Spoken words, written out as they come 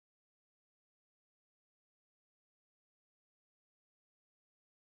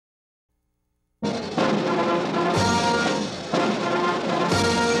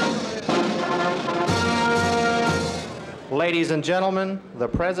Ladies and gentlemen, the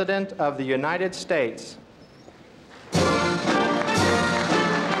President of the United States.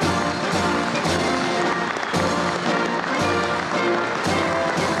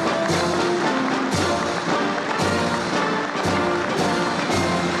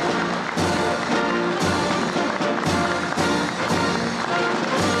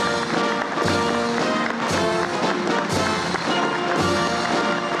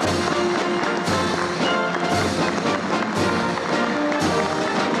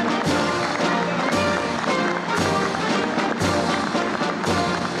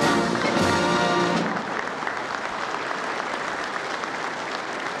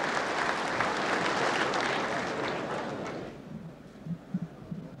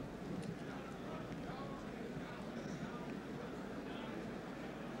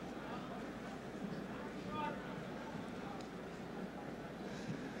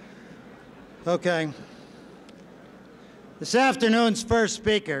 Okay. This afternoon's first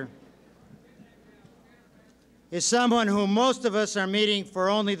speaker is someone whom most of us are meeting for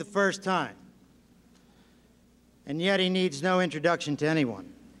only the first time, and yet he needs no introduction to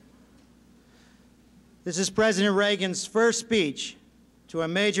anyone. This is President Reagan's first speech to a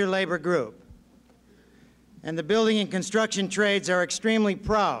major labor group, and the building and construction trades are extremely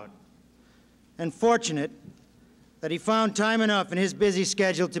proud and fortunate that he found time enough in his busy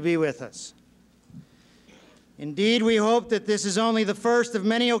schedule to be with us. Indeed, we hope that this is only the first of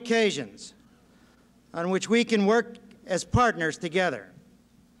many occasions on which we can work as partners together.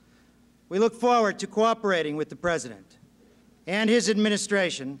 We look forward to cooperating with the President and his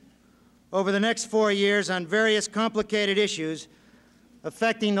administration over the next 4 years on various complicated issues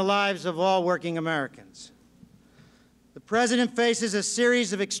affecting the lives of all working Americans. The President faces a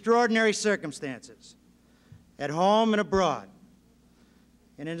series of extraordinary circumstances at home and abroad.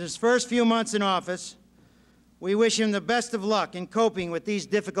 And in his first few months in office, we wish him the best of luck in coping with these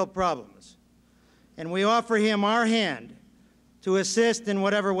difficult problems, and we offer him our hand to assist in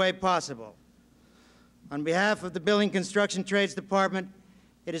whatever way possible. On behalf of the Building Construction Trades Department,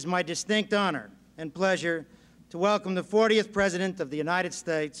 it is my distinct honor and pleasure to welcome the 40th President of the United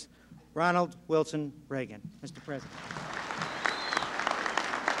States, Ronald Wilson Reagan. Mr. President.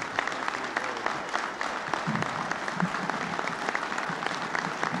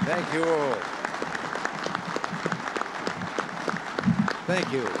 Thank you all.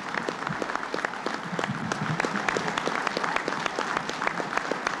 Thank you.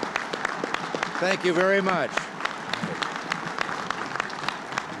 Thank you very much.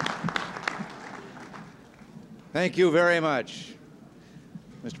 Thank you very much.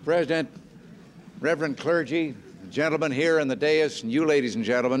 Mr. President, Reverend clergy, gentlemen here in the dais, and you ladies and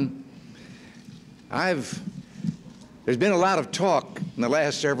gentlemen, there's been a lot of talk in the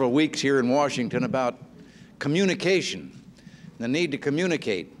last several weeks here in Washington about communication, the need to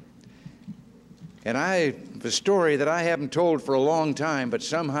communicate. And I have a story that I haven't told for a long time, but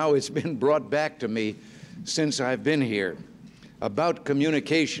somehow it's been brought back to me since I've been here, about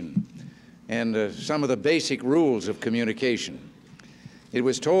communication and some of the basic rules of communication. It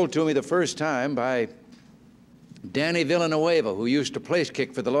was told to me the first time by Danny Villanueva, who used to place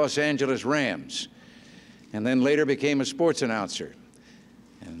kick for the Los Angeles Rams, and then later became a sports announcer.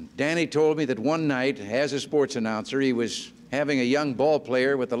 And Danny told me that one night, as a sports announcer, he was having a young ball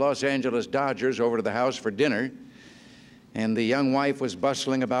player with the Los Angeles Dodgers over to the house for dinner, and the young wife was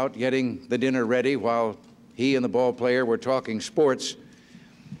bustling about getting the dinner ready while he and the ball player were talking sports,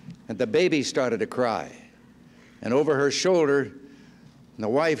 and the baby started to cry. And over her shoulder, the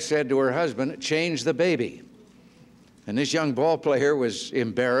wife said to her husband, "Change the baby." And this young ball player was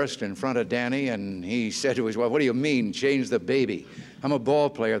embarrassed in front of Danny, and he said to his wife, "What do you mean, change the baby? I'm a ball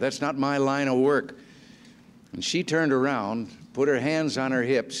player. That's not my line of work." And she turned around, put her hands on her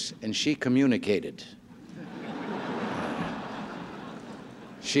hips, and she communicated.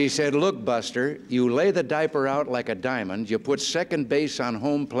 She said, "Look, Buster, you lay the diaper out like a diamond, you put second base on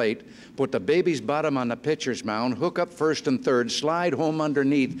home plate, put the baby's bottom on the pitcher's mound, hook up first and third, slide home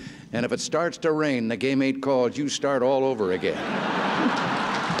underneath, and if it starts to rain, the game ain't called, you start all over again."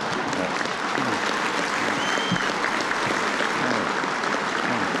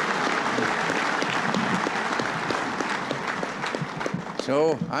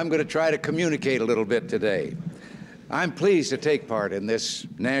 So I'm going to try to communicate a little bit today. I'm pleased to take part in this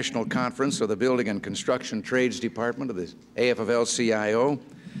national conference of the Building and Construction Trades Department of the AFL-CIO,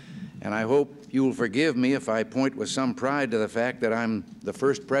 and I hope you'll forgive me if I point with some pride to the fact that I'm the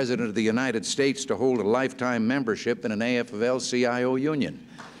first president of the United States to hold a lifetime membership in an AFL-CIO union.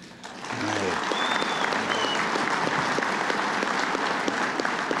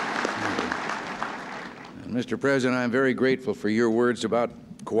 Mr. President, I'm very grateful for your words about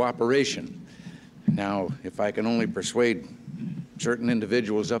cooperation. Now, if I can only persuade certain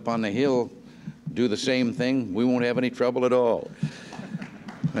individuals up on the Hill do the same thing, we won't have any trouble at all.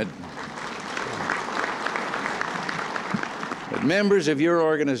 But members of your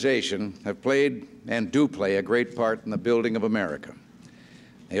organization have played and do play a great part in the building of America.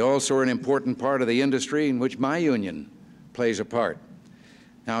 They also are an important part of the industry in which my union plays a part.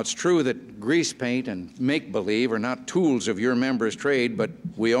 Now, it's true that grease paint and make-believe are not tools of your members' trade, but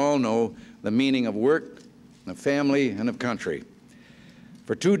we all know the meaning of work, of family, and of country.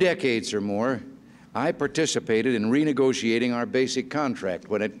 For 2 decades or more, I participated in renegotiating our basic contract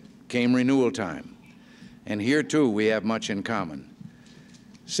when it came renewal time. And here, too, we have much in common.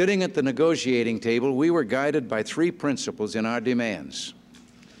 Sitting at the negotiating table, we were guided by 3 principles in our demands.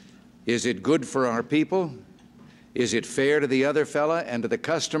 Is it good for our people? Is it fair to the other fella and to the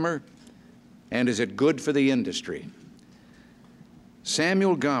customer? And is it good for the industry?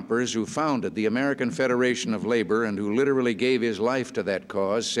 Samuel Gompers, who founded the American Federation of Labor and who literally gave his life to that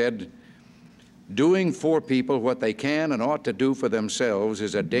cause, said, "Doing for people what they can and ought to do for themselves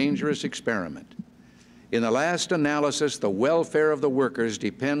is a dangerous experiment. In the last analysis, the welfare of the workers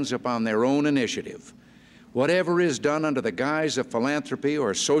depends upon their own initiative. Whatever is done under the guise of philanthropy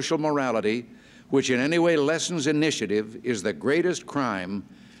or social morality, which in any way lessens initiative, is the greatest crime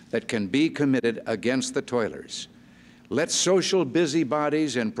that can be committed against the toilers. Let social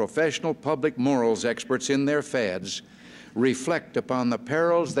busybodies and professional public morals experts in their fads reflect upon the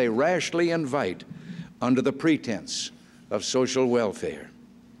perils they rashly invite under the pretense of social welfare."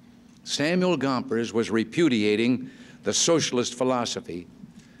 Samuel Gompers was repudiating the socialist philosophy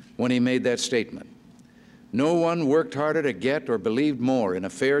when he made that statement. No one worked harder to get or believed more in a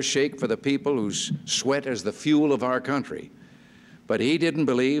fair shake for the people whose sweat is the fuel of our country. But he didn't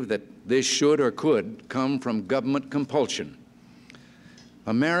believe that this should or could come from government compulsion.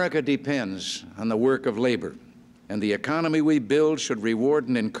 America depends on the work of labor, and the economy we build should reward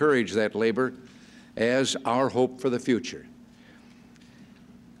and encourage that labor as our hope for the future.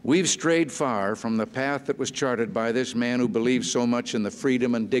 We've strayed far from the path that was charted by this man who believed so much in the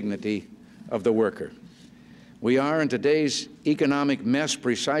freedom and dignity of the worker. We are in today's economic mess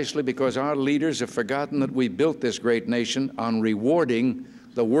precisely because our leaders have forgotten that we built this great nation on rewarding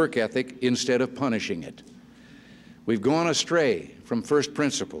the work ethic instead of punishing it. We've gone astray from first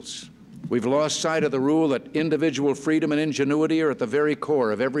principles. We've lost sight of the rule that individual freedom and ingenuity are at the very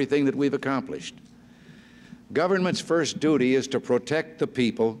core of everything that we've accomplished. Government's first duty is to protect the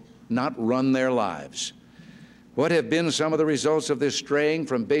people, not run their lives. What have been some of the results of this straying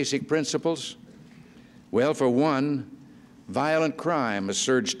from basic principles? Well, for one, violent crime has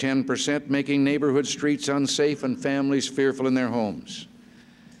surged 10%, making neighborhood streets unsafe and families fearful in their homes.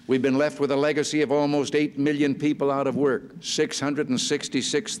 We've been left with a legacy of almost 8 million people out of work,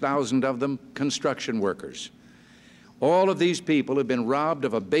 666,000 of them construction workers. All of these people have been robbed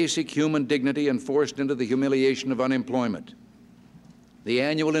of a basic human dignity and forced into the humiliation of unemployment. The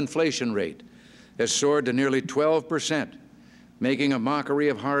annual inflation rate has soared to nearly 12%, making a mockery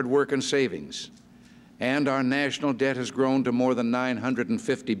of hard work and savings. And our national debt has grown to more than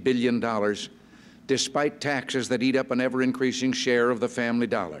 $950 billion, despite taxes that eat up an ever-increasing share of the family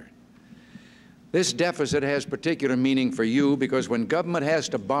dollar. This deficit has particular meaning for you because when government has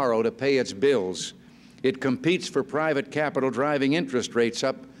to borrow to pay its bills, it competes for private capital, driving interest rates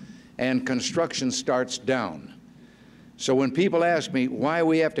up and construction starts down. So when people ask me why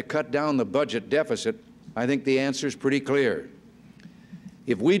we have to cut down the budget deficit, I think the answer is pretty clear.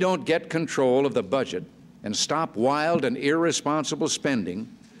 If we don't get control of the budget and stop wild and irresponsible spending,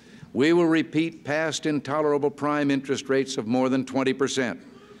 we will repeat past intolerable prime interest rates of more than 20%,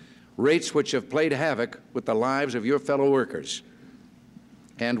 rates which have played havoc with the lives of your fellow workers.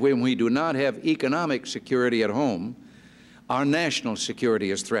 And when we do not have economic security at home, our national security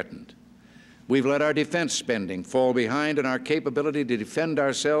is threatened. We've let our defense spending fall behind, and our capability to defend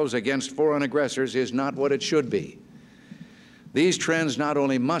ourselves against foreign aggressors is not what it should be. These trends not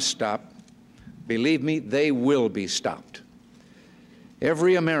only must stop, believe me, they will be stopped.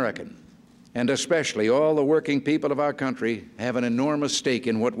 Every American, and especially all the working people of our country, have an enormous stake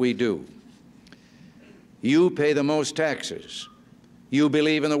in what we do. You pay the most taxes. You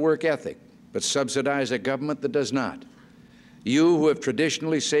believe in the work ethic, but subsidize a government that does not. You who have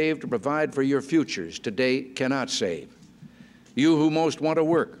traditionally saved to provide for your futures today cannot save. You who most want to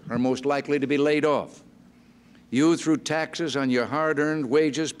work are most likely to be laid off. You, through taxes on your hard-earned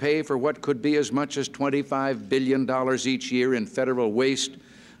wages, pay for what could be as much as $25 billion each year in federal waste,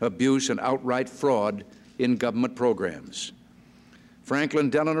 abuse, and outright fraud in government programs. Franklin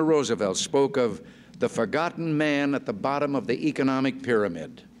Delano Roosevelt spoke of the forgotten man at the bottom of the economic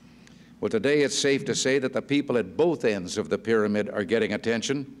pyramid. Well, today it's safe to say that the people at both ends of the pyramid are getting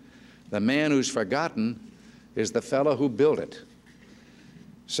attention. The man who's forgotten is the fellow who built it.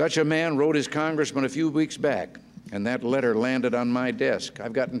 Such a man wrote his congressman a few weeks back, and that letter landed on my desk.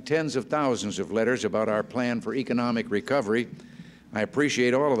 I've gotten tens of thousands of letters about our plan for economic recovery. I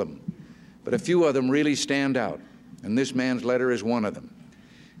appreciate all of them, but a few of them really stand out, and this man's letter is one of them.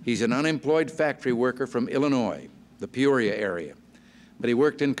 He's an unemployed factory worker from Illinois, the Peoria area, but he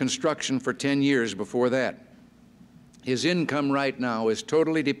worked in construction for 10 years before that. His income right now is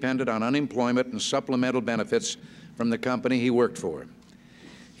totally dependent on unemployment and supplemental benefits from the company he worked for.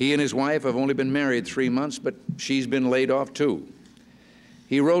 He and his wife have only been married 3 months, but she's been laid off too.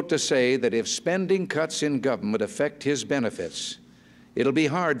 He wrote to say that if spending cuts in government affect his benefits, it'll be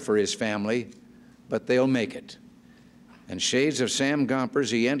hard for his family, but they'll make it. And shades of Sam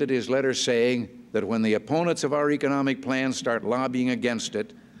Gompers, he ended his letter saying that when the opponents of our economic plan start lobbying against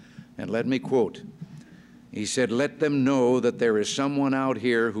it, and let me quote, he said, let them know that there is someone out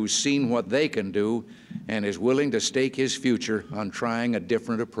here who's seen what they can do and is willing to stake his future on trying a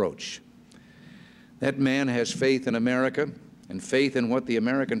different approach. That man has faith in America and faith in what the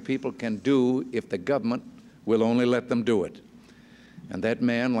American people can do if the government will only let them do it. And that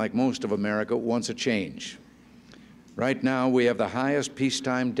man, like most of America, wants a change. Right now, we have the highest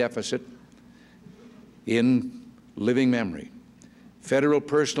peacetime deficit in living memory. Federal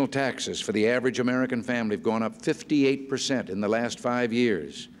personal taxes for the average American family have gone up 58% in the last 5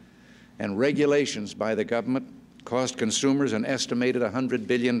 years. And regulations by the government cost consumers an estimated $100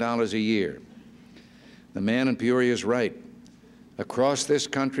 billion a year. The man in Peoria is right. Across this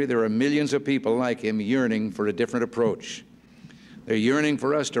country, there are millions of people like him yearning for a different approach. They're yearning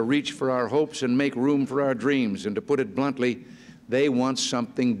for us to reach for our hopes and make room for our dreams. And to put it bluntly, they want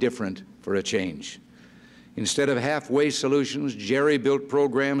something different for a change. Instead of halfway solutions, jerry-built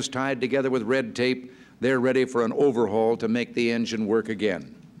programs tied together with red tape, they're ready for an overhaul to make the engine work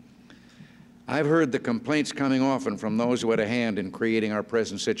again. I've heard the complaints coming often from those who had a hand in creating our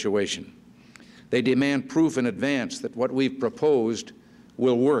present situation. They demand proof in advance that what we've proposed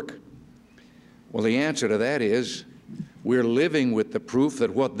will work. Well, the answer to that is we're living with the proof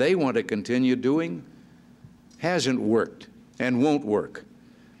that what they want to continue doing hasn't worked and won't work.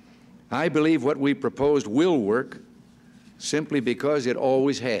 I believe what we proposed will work simply because it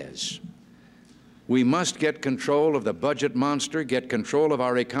always has. We must get control of the budget monster, get control of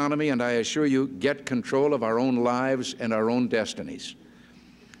our economy, and I assure you, get control of our own lives and our own destinies.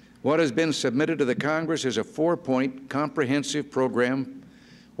 What has been submitted to the Congress is a 4-point comprehensive program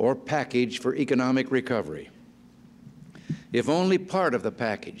or package for economic recovery. If only part of the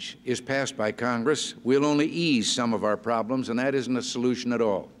package is passed by Congress, we'll only ease some of our problems, and that isn't a solution at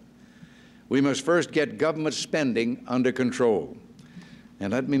all. We must first get government spending under control.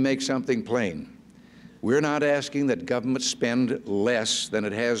 And let me make something plain. We're not asking that government spend less than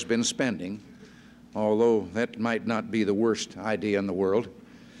it has been spending, although that might not be the worst idea in the world.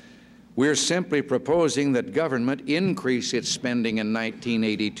 We're simply proposing that government increase its spending in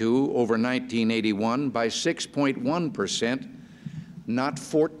 1982 over 1981 by 6.1%, not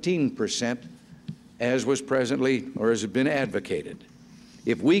 14%, as was presently or has been advocated.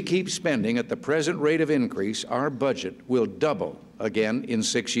 If we keep spending at the present rate of increase, our budget will double again in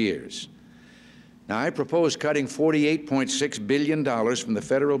 6 years. Now, I propose cutting $48.6 billion from the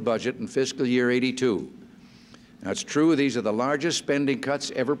federal budget in fiscal year 82. Now, it's true these are the largest spending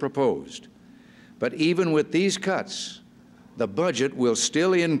cuts ever proposed. But even with these cuts, the budget will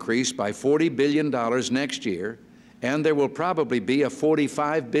still increase by $40 billion next year, and there will probably be a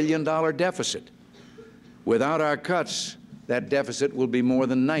 $45 billion deficit. Without our cuts, that deficit will be more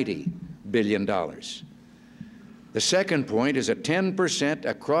than $90 billion. The second point is a 10%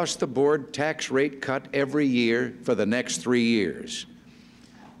 across-the-board tax rate cut every year for the next 3 years.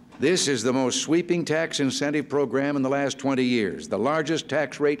 This is the most sweeping tax incentive program in the last 20 years, the largest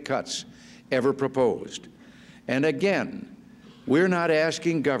tax rate cuts ever proposed. And again, we're not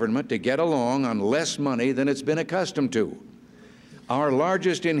asking government to get along on less money than it's been accustomed to. Our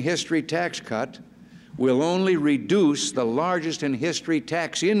largest in history tax cut will only reduce the largest in history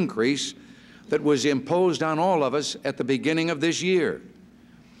tax increase that was imposed on all of us at the beginning of this year.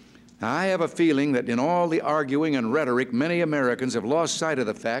 Now, I have a feeling that in all the arguing and rhetoric, many Americans have lost sight of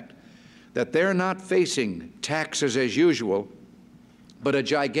the fact that they're not facing taxes as usual, but a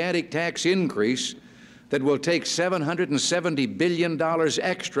gigantic tax increase that will take $770 billion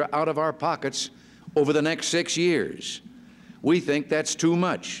extra out of our pockets over the next 6 years. We think that's too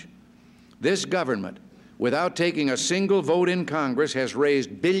much. This government, without taking a single vote in Congress, has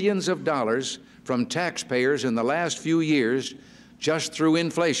raised billions of dollars from taxpayers in the last few years just through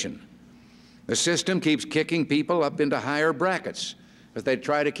inflation. The system keeps kicking people up into higher brackets as they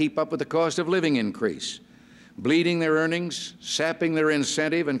try to keep up with the cost of living increase, bleeding their earnings, sapping their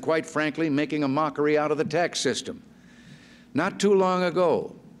incentive, and quite frankly, making a mockery out of the tax system. Not too long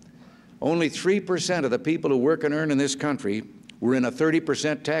ago, only 3% of the people who work and earn in this country were in a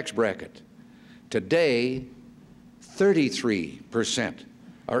 30% tax bracket. Today, 33%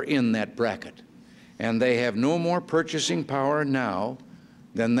 are in that bracket, and they have no more purchasing power now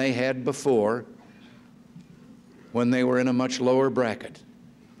than they had before when they were in a much lower bracket.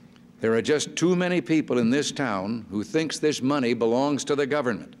 There are just too many people in this town who thinks this money belongs to the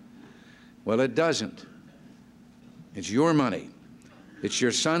government. Well, it doesn't. It's your money. It's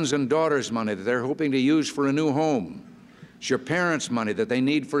your sons and daughters' money that they're hoping to use for a new home. It's your parents' money that they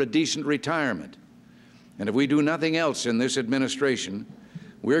need for a decent retirement. And if we do nothing else in this administration,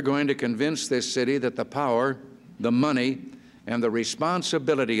 we're going to convince this city that the power, the money, and the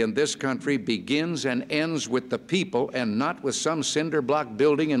responsibility in this country begins and ends with the people and not with some cinder block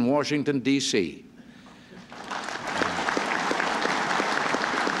building in Washington, D.C.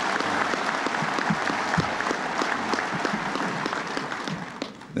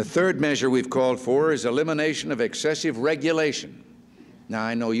 The third measure we've called for is elimination of excessive regulation. Now,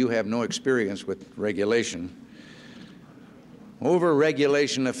 I know you have no experience with regulation.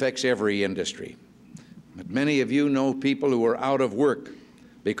 Over-regulation affects every industry. But many of you know people who are out of work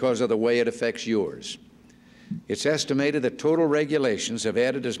because of the way it affects yours. It's estimated that total regulations have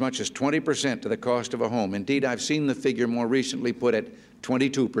added as much as 20% to the cost of a home. Indeed, I've seen the figure more recently put at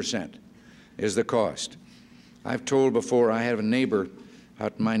 22% is the cost. I've told before, I have a neighbor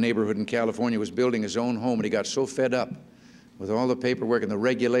out in my neighborhood in California was building his own home, and he got so fed up with all the paperwork and the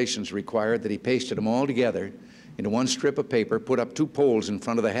regulations required that he pasted them all together into one strip of paper, put up 2 poles in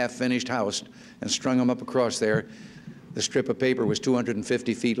front of the half-finished house, and strung them up across there. The strip of paper was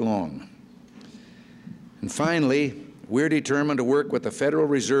 250 feet long. And finally, we're determined to work with the Federal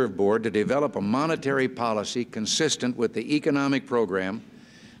Reserve Board to develop a monetary policy consistent with the economic program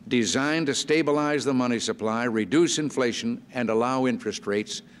designed to stabilize the money supply, reduce inflation, and allow interest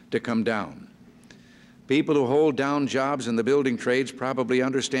rates to come down. People who hold down jobs in the building trades probably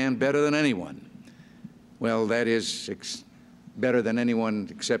understand better than anyone. Well, that is better than anyone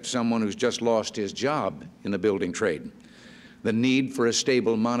except someone who's just lost his job in the building trade. The need for a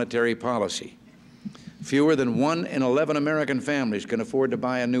stable monetary policy. Fewer than 1 in 11 American families can afford to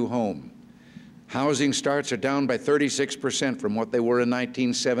buy a new home. Housing starts are down by 36% from what they were in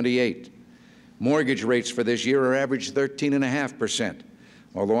 1978. Mortgage rates for this year are average 13.5%,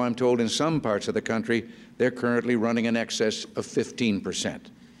 although I'm told in some parts of the country they're currently running in excess of 15%.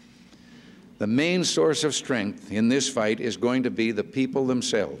 The main source of strength in this fight is going to be the people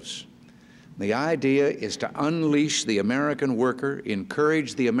themselves. The idea is to unleash the American worker,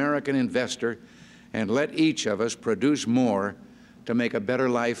 encourage the American investor, and let each of us produce more to make a better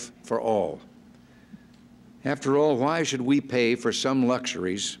life for all. After all, why should we pay for some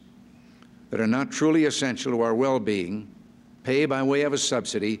luxuries that are not truly essential to our well-being, pay by way of a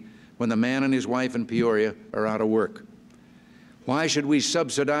subsidy when the man and his wife in Peoria are out of work? Why should we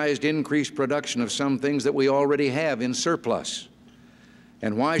subsidize increased production of some things that we already have in surplus?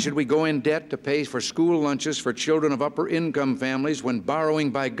 And why should we go in debt to pay for school lunches for children of upper-income families when borrowing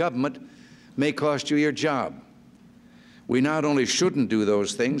by government may cost you your job? We not only shouldn't do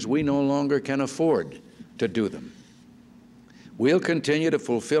those things, we no longer can afford to do them. We'll continue to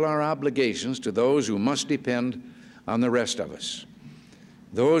fulfill our obligations to those who must depend on the rest of us.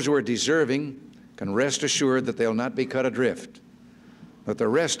 Those who are deserving can rest assured that they'll not be cut adrift. But the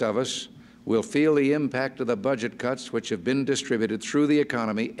rest of us will feel the impact of the budget cuts which have been distributed through the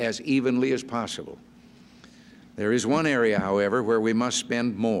economy as evenly as possible. There is one area, however, where we must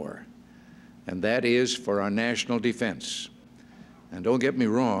spend more, and that is for our national defense. And don't get me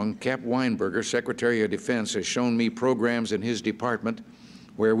wrong, Cap Weinberger, Secretary of Defense, has shown me programs in his department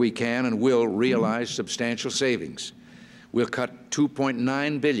where we can and will realize substantial savings. We'll cut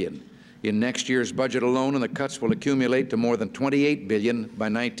 $2.9 billion in next year's budget alone, and the cuts will accumulate to more than $28 billion by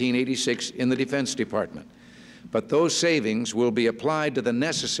 1986 in the Defense Department. But those savings will be applied to the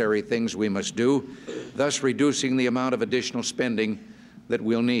necessary things we must do, thus reducing the amount of additional spending that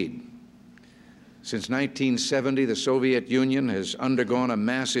we'll need. Since 1970, the Soviet Union has undergone a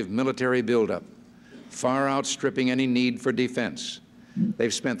massive military buildup, far outstripping any need for defense.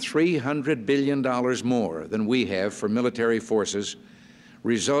 They've spent $300 billion more than we have for military forces,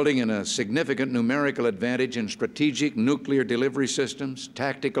 resulting in a significant numerical advantage in strategic nuclear delivery systems,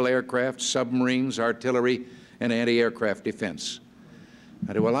 tactical aircraft, submarines, artillery, and anti-aircraft defense.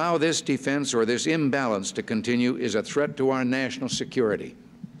 And to allow this defense or this imbalance to continue is a threat to our national security.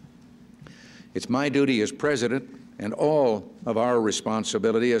 It's my duty as President and all of our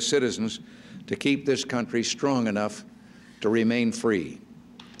responsibility as citizens to keep this country strong enough to remain free.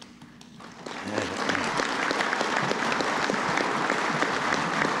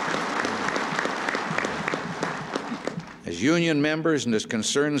 As union members and as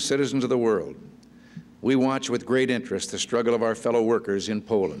concerned citizens of the world, we watch with great interest the struggle of our fellow workers in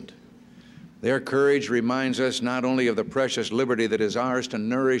Poland. Their courage reminds us not only of the precious liberty that is ours to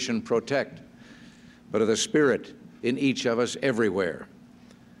nourish and protect, but of the spirit in each of us everywhere.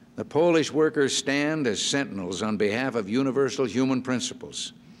 The Polish workers stand as sentinels on behalf of universal human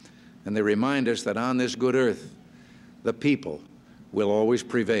principles, and they remind us that on this good earth, the people will always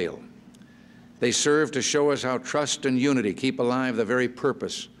prevail. They serve to show us how trust and unity keep alive the very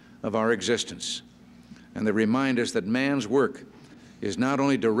purpose of our existence. And they remind us that man's work is not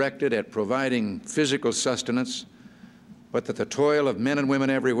only directed at providing physical sustenance, but that the toil of men and women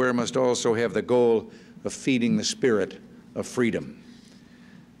everywhere must also have the goal of feeding the spirit of freedom.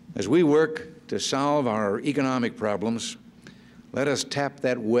 As we work to solve our economic problems, let us tap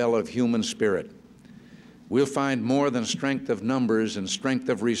that well of human spirit. We'll find more than strength of numbers and strength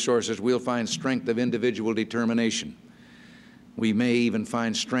of resources. We'll find strength of individual determination. We may even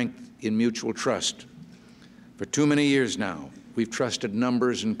find strength in mutual trust. For too many years now, we've trusted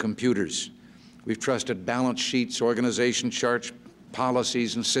numbers and computers. We've trusted balance sheets, organization charts,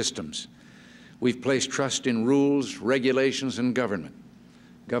 policies, and systems. We've placed trust in rules, regulations, and government.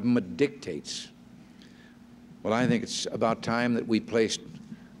 Government dictates. Well, I think it's about time that we placed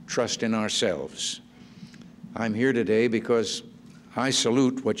trust in ourselves. I'm here today because I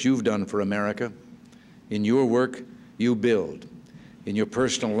salute what you've done for America. In your work, you build. In your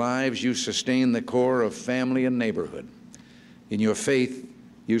personal lives, you sustain the core of family and neighborhood. In your faith,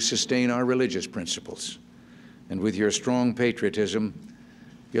 you sustain our religious principles. And with your strong patriotism,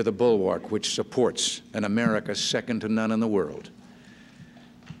 you're the bulwark which supports an America second to none in the world.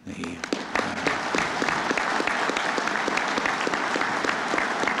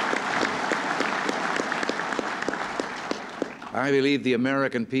 I believe the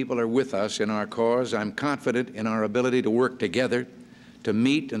American people are with us in our cause. I'm confident in our ability to work together to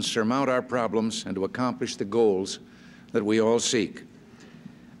meet and surmount our problems and to accomplish the goals that we all seek.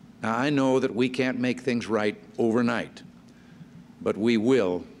 Now, I know that we can't make things right overnight, but we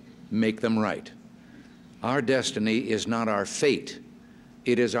will make them right. Our destiny is not our fate.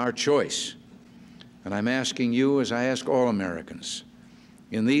 It is our choice. And I'm asking you, as I ask all Americans,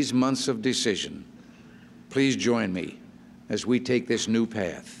 in these months of decision, please join me as we take this new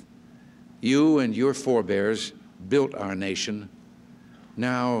path. You and your forebears built our nation.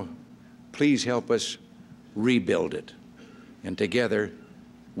 Now, please help us rebuild it. And together,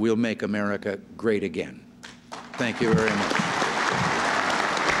 we'll make America great again. Thank you very much.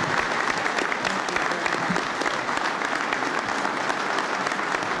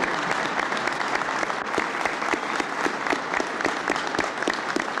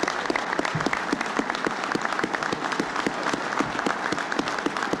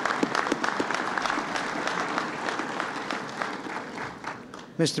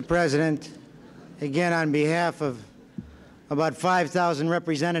 Mr. President, again, on behalf of about 5,000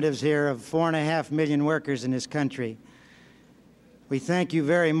 representatives here of 4.5 million workers in this country, we thank you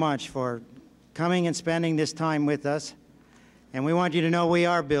very much for coming and spending this time with us. And we want you to know we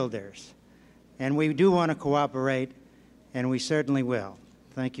are builders. And we do want to cooperate, and we certainly will.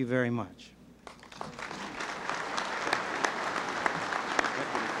 Thank you very much.